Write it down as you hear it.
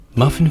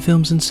Muffin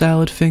Films and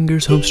Salad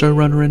Fingers, Homestar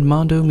Runner and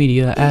Mondo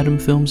Media, Atom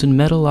Films and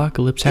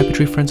Metalocalypse, Happy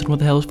Tree Friends, and What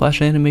the Hell is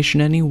Flash Animation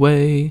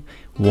Anyway?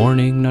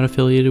 Warning, not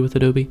affiliated with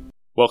Adobe.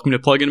 Welcome to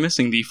Plug and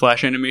Missing, the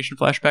Flash Animation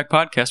Flashback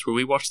podcast, where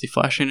we watch the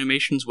Flash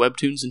animations,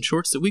 webtoons, and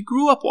shorts that we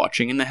grew up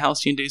watching in the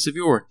halcyon days of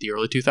yore, the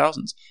early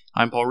 2000s.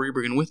 I'm Paul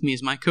Reberg, and with me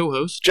is my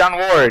co-host, John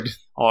Ward.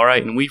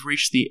 Alright, and we've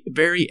reached the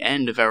very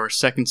end of our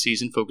second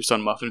season focused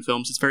on Muffin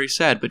Films. It's very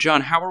sad, but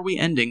John, how are we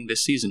ending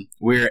this season?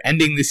 We're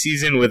ending the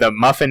season with a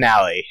Muffin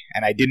Alley,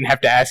 and I didn't have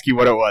to ask you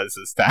what it was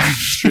this time.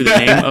 True, the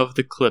name of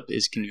the clip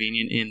is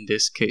convenient in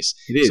this case.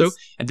 It is. So,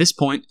 at this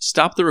point,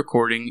 stop the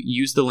recording,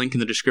 use the link in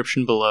the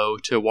description below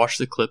to watch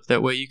the clip.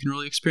 That way you can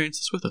really experience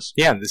this with us.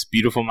 Yeah, this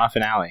beautiful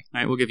Muffin Alley.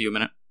 Alright, we'll give you a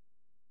minute.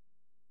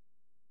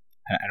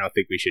 I don't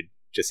think we should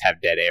just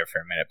have dead air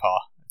for a minute, Paul.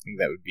 I think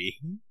that would be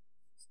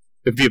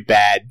a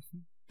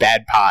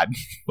bad pod.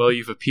 Well,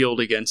 you've appealed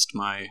against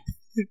my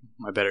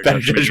better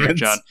judgment here,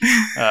 John.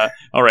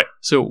 Alright,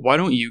 so why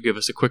don't you give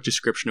us a quick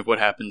description of what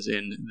happens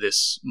in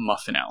this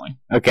Muffin Alley?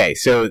 Okay,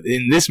 so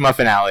in this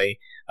Muffin Alley,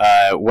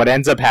 what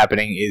ends up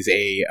happening is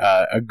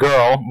a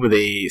girl with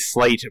a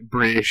slight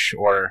British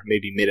or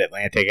maybe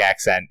mid-Atlantic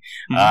accent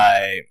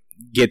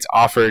gets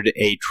offered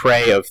a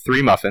tray of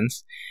 3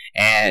 muffins,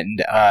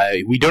 and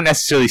we don't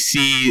necessarily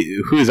see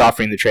who is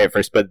offering the tray at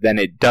first, but then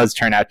it does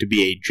turn out to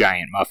be a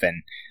giant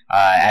muffin,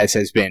 as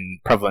has been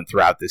prevalent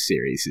throughout this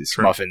series, is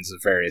Sure. muffins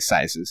of various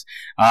sizes.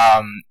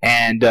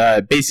 And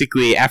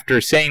basically,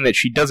 after saying that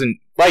she doesn't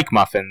like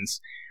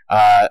muffins,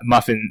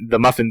 the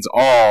muffins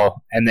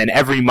all, and then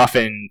every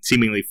muffin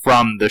seemingly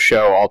from the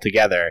show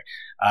altogether,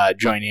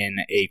 join in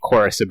a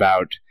chorus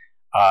about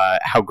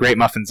how great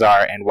muffins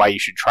are and why you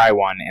should try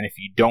one. And if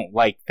you don't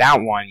like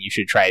that one, you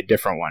should try a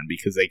different one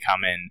because they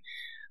come in.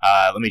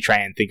 Let me try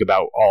and think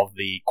about all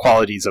the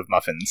qualities of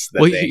muffins.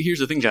 Here's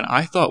the thing, John.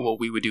 I thought what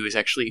we would do is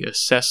actually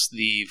assess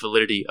the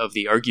validity of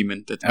the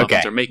argument that the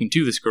muffins are making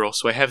to this girl,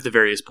 so I have the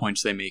various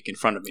points they make in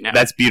front of me now.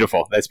 That's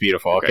beautiful.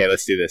 Okay,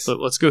 let's do this. So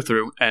let's go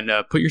through and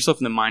put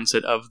yourself in the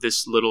mindset of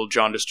this little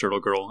jaundiced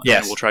turtle girl, Yes.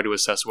 and we'll try to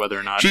assess whether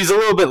or not... She's a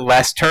little bit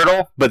less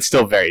turtle, but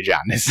still very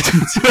jaundiced.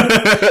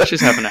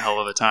 She's having a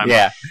hell of a time.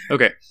 Yeah.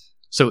 Okay,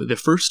 so the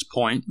first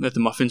point that the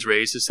muffins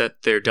raise is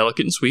that they're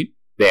delicate and sweet.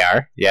 They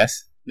are,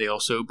 yes. They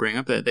also bring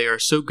up that they are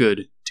so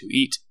good to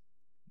eat.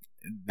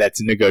 That's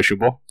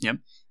negotiable. Yep.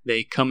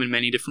 They come in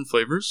many different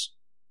flavors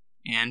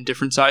and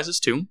different sizes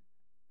too.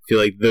 I feel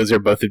like those are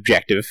both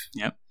objective.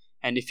 Yep.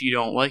 And if you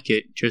don't like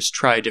it, just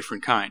try a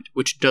different kind,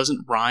 which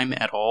doesn't rhyme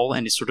at all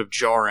and is sort of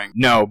jarring.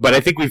 No, but I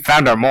think we've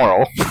found our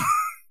moral.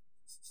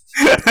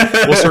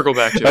 We'll circle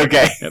back to it.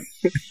 Okay. Yep.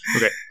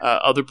 Okay.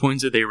 Other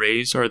points that they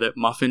raise are that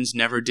muffins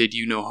never did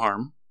you no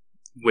harm,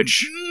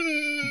 which,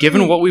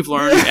 given what we've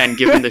learned and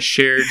given the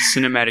shared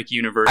cinematic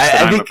universe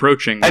I'm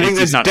approaching, I think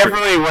that's not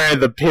definitely where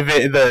the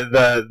pivot,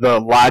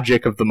 the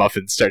logic of the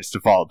muffins starts to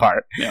fall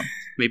apart. Yeah.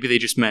 Maybe they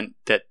just meant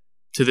that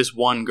to this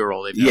one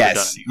girl they've never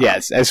done any harm.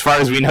 Yes. As far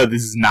as we know,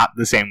 this is not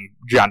the same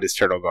jaundiced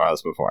turtle girl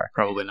as before.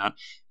 Probably not.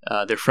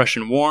 They're fresh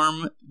and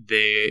warm.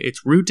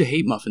 It's rude to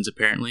hate muffins,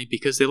 apparently,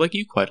 because they like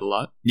you quite a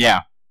lot.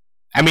 Yeah.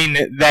 I mean,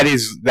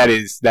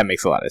 that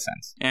makes a lot of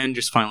sense. And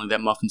just finally, that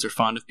muffins are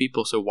fond of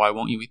people, so why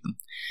won't you eat them?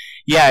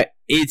 Yeah,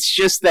 it's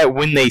just that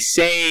when they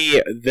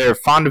say they're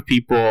fond of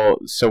people,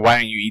 so why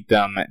don't you eat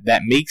them,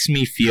 that makes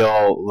me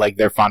feel like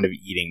they're fond of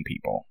eating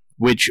people.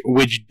 Which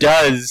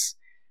does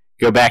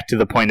go back to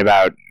the point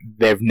about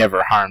they've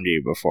never harmed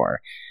you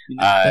before.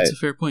 That's a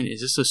fair point.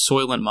 Is this a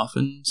Soylent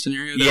Muffin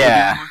scenario?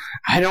 Yeah,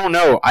 I don't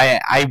know.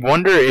 I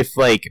wonder if,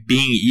 like,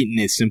 being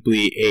eaten is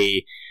simply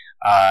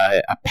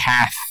a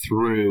path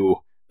through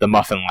the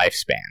muffin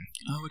lifespan.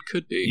 Oh, it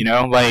could be. You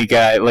know, like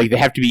they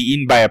have to be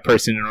eaten by a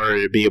person in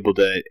order to be able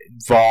to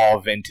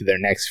evolve into their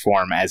next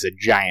form as a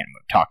giant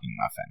talking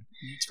muffin.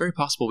 It's very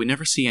possible. We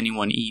never see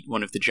anyone eat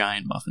one of the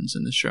giant muffins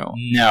in the show.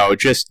 No,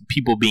 just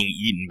people being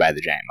eaten by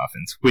the giant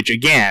muffins, which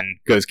again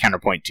goes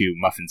counterpoint to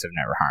muffins have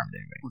never harmed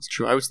anybody. That's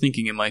true. I was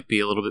thinking it might be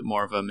a little bit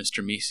more of a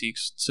Mr.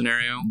 Meeseeks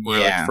scenario,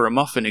 where like, for a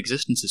muffin,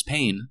 existence is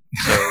pain.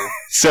 So,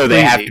 so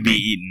they have to be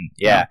eaten.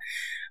 Yeah.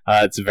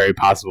 It's a very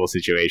possible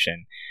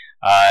situation.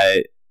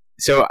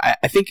 So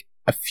I think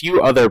a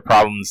few other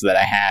problems that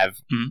I have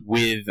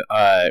with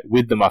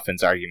the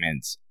muffins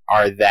arguments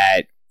are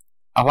that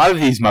a lot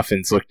of these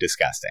muffins look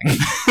disgusting.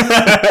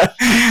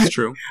 It's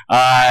true.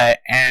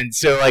 And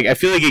so, like, I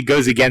feel like it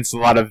goes against a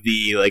lot of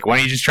the, like, why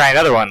don't you just try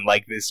another one,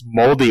 like this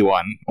moldy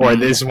one, or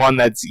this one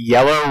that's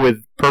yellow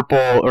with purple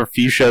or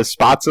fuchsia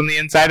spots on the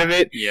inside of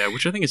it. Yeah,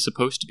 which I think is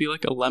supposed to be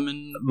like a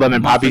lemon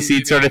poppy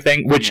seed sort of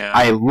thing, which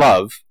I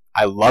love.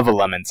 I love a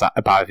lemon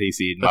poppy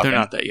seed muffin. But they're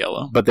not that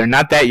yellow. But they're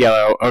not that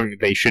yellow, or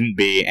they shouldn't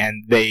be,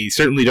 and they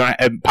certainly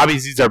don't. Poppy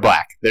seeds are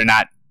black. They're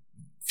not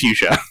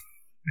fuchsia.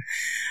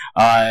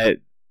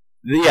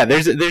 Yeah,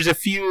 there's a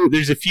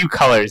few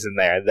colors in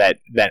there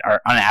that are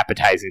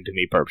unappetizing to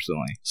me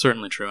personally.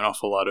 Certainly true. An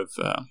awful lot of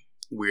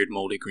weird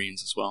moldy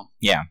greens as well.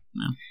 Yeah.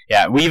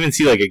 We even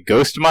see like a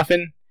ghost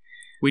muffin.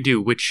 We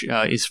do, which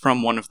is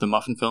from one of the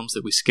Muffin films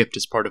that we skipped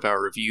as part of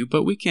our review,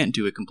 but we can't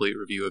do a complete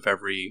review of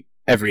every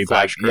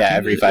Flash cartoon. Yeah,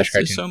 every Flash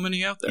cartoon. There's so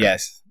many out there.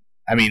 Yes.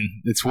 I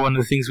mean, it's one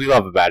of the things we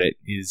love about it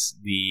is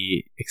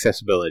the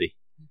accessibility.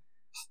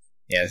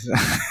 Yes.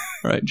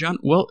 All right, John.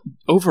 Well,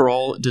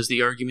 overall, does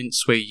the argument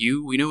sway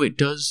you? We know it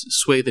does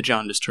sway the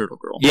jaundiced turtle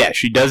girl. Yeah,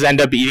 she does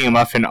end up eating a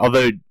muffin,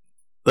 although,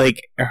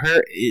 like,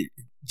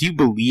 do you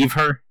believe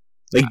her?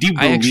 Like, do you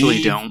believe... I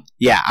actually don't.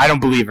 Yeah, I don't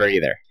believe her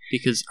either.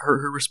 Because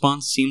her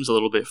response seems a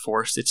little bit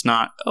forced. It's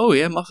not, oh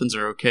yeah, muffins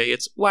are okay.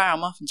 It's, wow,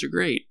 muffins are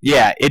great.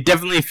 Yeah, it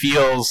definitely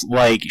feels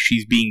like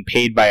she's being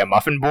paid by a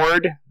muffin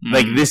board.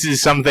 Like, this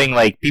is something,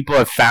 like, people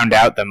have found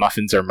out that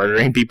muffins are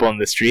murdering people in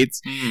the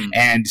streets.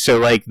 And so,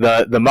 like,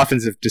 the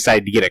muffins have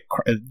decided to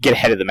get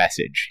ahead of the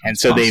message. And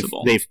so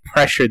they've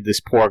pressured this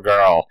poor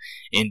girl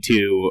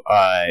into,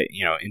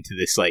 into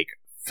this, like,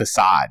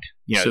 facade.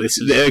 You know, so this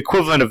is the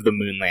equivalent of the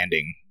moon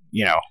landing,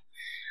 you know.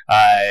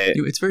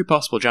 It's very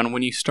possible, John.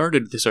 When you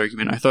started this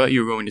argument, I thought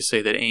you were going to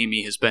say that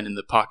Amy has been in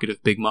the pocket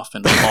of Big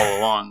Muffin all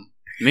along.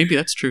 Maybe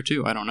that's true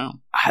too. I don't know.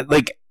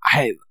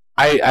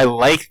 I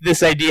like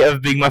this idea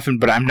of Big Muffin,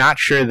 but I'm not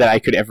sure that I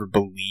could ever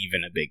believe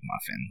in a Big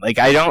Muffin. Like,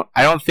 I don't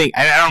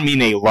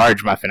mean a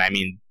large muffin. I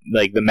mean,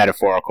 like, the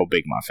metaphorical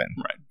Big Muffin.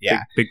 Right.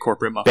 Yeah. Big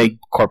corporate muffin. Big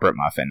corporate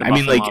muffin. I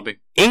mean, like, lobby.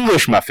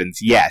 English muffins,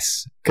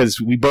 yes.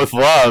 Because we both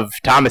love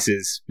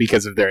Thomas's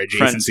because of their adjacency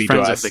friends to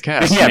Friends us. of the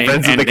cast. Yeah,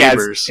 friends of the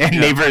neighbors. cast.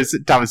 And neighbors,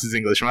 Thomas's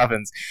English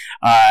muffins,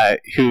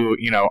 who,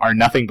 you know, are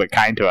nothing but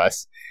kind to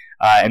us.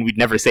 And we'd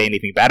never say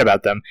anything bad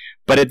about them.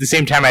 But at the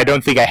same time, I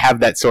don't think I have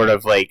that sort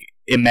of, like,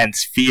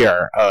 immense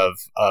fear of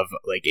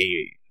like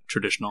a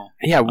traditional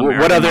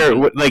what other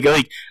like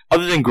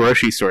other than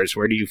grocery stores,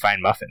 where do you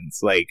find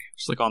muffins? Like,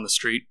 just like on the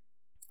street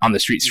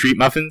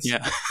muffins.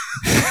 Yeah.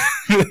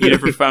 You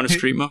ever found a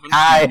street muffin?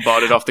 I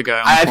bought it off the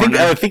guy on the corner?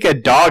 I think a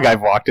dog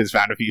I've walked has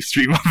found a few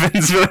street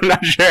muffins, but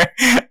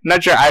I'm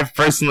not sure I've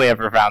personally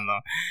ever found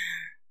them.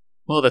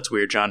 Well, that's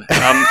weird, John.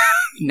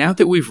 Now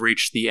that we've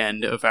reached the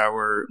end of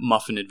our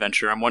muffin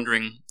adventure, I'm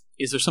wondering,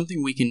 is there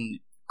something we can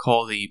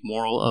call the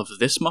moral of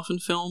this muffin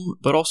film,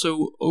 but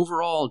also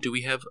overall, do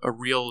we have a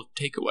real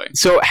takeaway?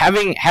 So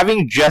having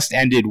just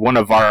ended one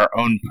of our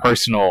own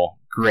personal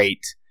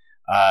great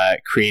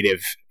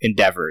creative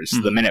endeavors,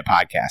 the Minute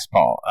Podcast,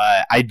 Paul,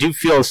 I do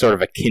feel sort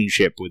of a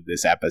kinship with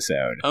this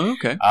episode. Oh,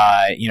 okay.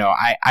 You know,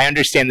 I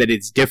understand that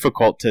it's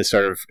difficult to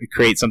sort of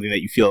create something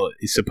that you feel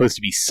is supposed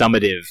to be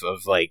summative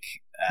of, like,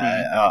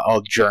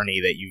 a journey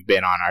that you've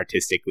been on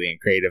artistically and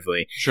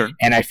creatively. Sure.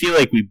 And I feel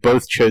like we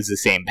both chose the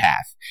same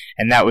path,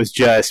 and that was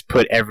just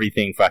put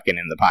everything fucking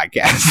in the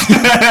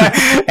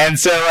podcast. and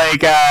so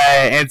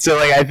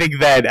I think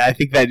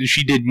that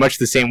she did much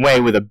the same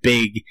way with a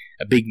big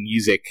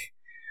music.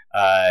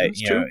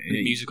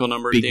 Musical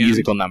number. Big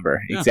musical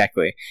number, yeah.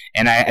 Exactly.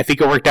 And I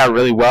think it worked out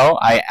really well.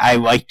 I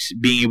liked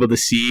being able to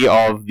see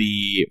all of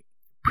the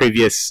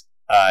previous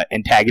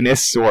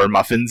antagonists, or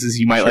muffins, as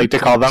you might like to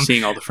call them.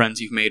 Seeing all the friends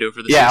you've made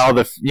over the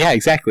season.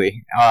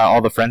 Exactly.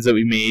 All the friends that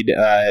we made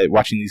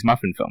watching these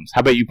muffin films. How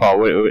about you, Paul?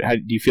 How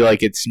do you feel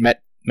like it's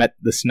met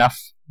the snuff?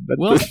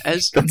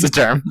 That's a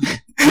term.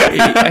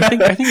 I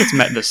think it's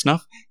met the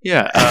snuff.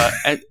 Yeah.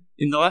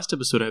 In the last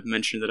episode, I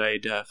mentioned that I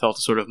had felt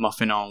a sort of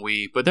muffin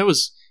ennui, but that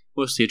was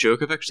mostly a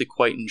joke. I've actually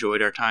quite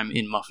enjoyed our time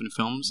in muffin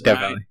films.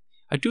 Definitely.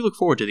 I do look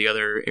forward to the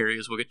other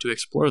areas we'll get to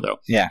explore, though.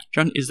 Yeah.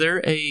 John, is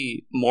there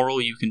a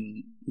moral you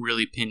can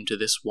really pin to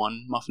this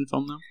one muffin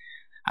film, though?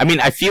 I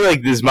mean, I feel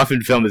like this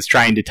muffin film is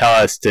trying to tell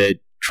us to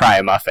try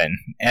a muffin.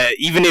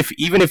 Even if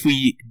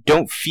we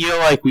don't feel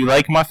like we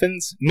like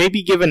muffins,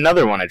 maybe give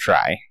another one a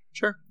try.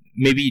 Sure.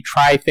 Maybe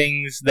try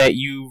things that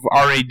you've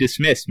already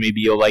dismissed.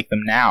 Maybe you'll like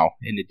them now,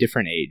 in a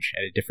different age,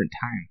 at a different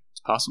time.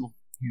 It's possible.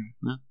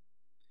 Yeah.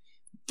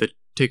 The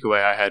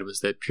takeaway I had was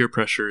that peer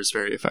pressure is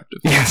very effective.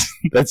 Yes,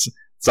 it's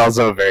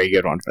also a very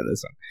good one for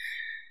this one.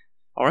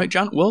 All right,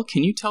 John. Well,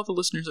 can you tell the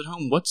listeners at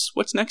home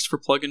what's next for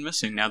Plug and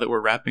Missing now that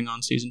we're wrapping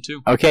on season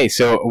 2? Okay,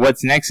 so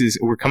what's next is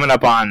we're coming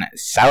up on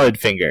Salad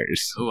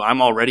Fingers. Oh,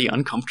 I'm already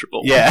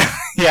uncomfortable. Yeah,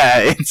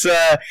 it's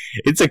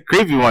a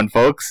creepy one,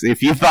 folks.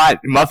 If you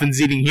thought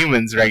muffins eating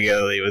humans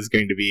regularly was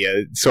going to be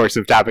a source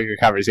of topic of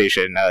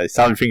conversation,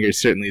 Salad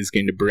Fingers certainly is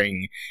going to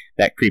bring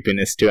that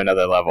creepiness to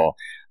another level.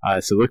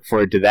 So look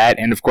forward to that,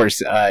 and of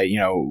course, as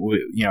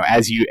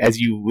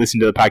you listen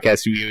to the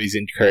podcast, we always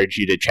encourage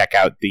you to check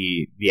out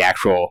the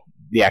actual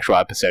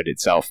episode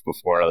itself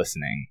before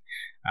listening.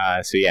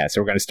 So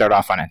we're going to start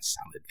off on a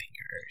Salad Fingers.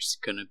 It's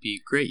going to be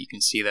great. You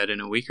can see that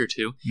in a week or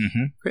two.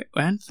 Mm-hmm. Great,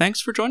 and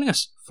thanks for joining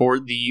us for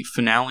the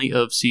finale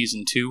of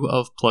season 2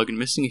 of Plug and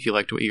Missing. If you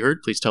liked what you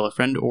heard, please tell a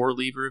friend or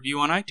leave a review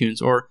on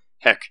iTunes, or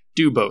heck,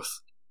 do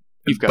both.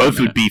 Both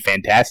would be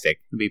fantastic.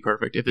 Would be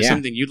perfect. If there's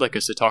something you'd like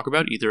us to talk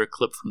about, either a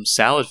clip from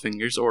Salad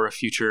Fingers or a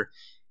future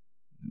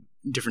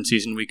different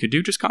season we could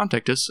do, just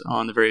contact us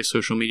on the various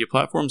social media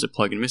platforms at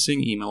Plug and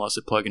Missing. Email us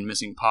at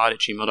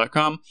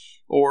plugandmissingpod@gmail.com,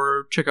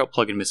 or check out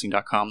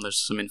plugandmissing.com.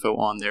 There's some info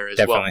on there as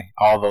well. Definitely.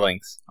 All the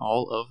links.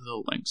 All of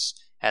the links.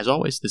 As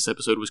always, this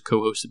episode was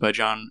co-hosted by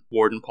John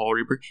Ward and Paul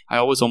Reberg. I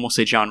always almost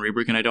say John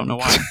Reberg, and I don't know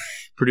why.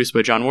 Produced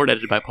by John Ward,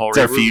 edited by Paul It's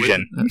our Raver.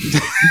 fusion.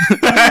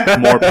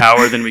 More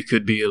power than we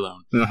could be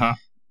alone. Uh-huh.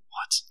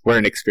 What? We're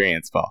an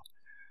experience, Paul.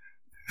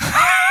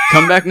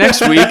 Come back next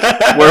week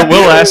where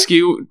we'll ask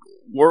you,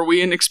 were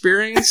we an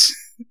experience?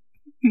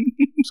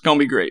 It's going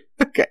to be great.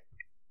 Okay.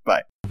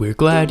 Bye. We're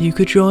glad you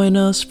could join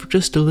us for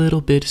just a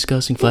little bit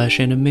discussing Flash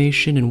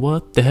animation and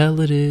what the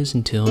hell it is.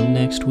 Until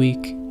next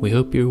week, we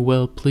hope you're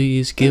well.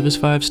 Please give us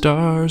 5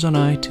 stars on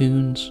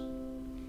iTunes.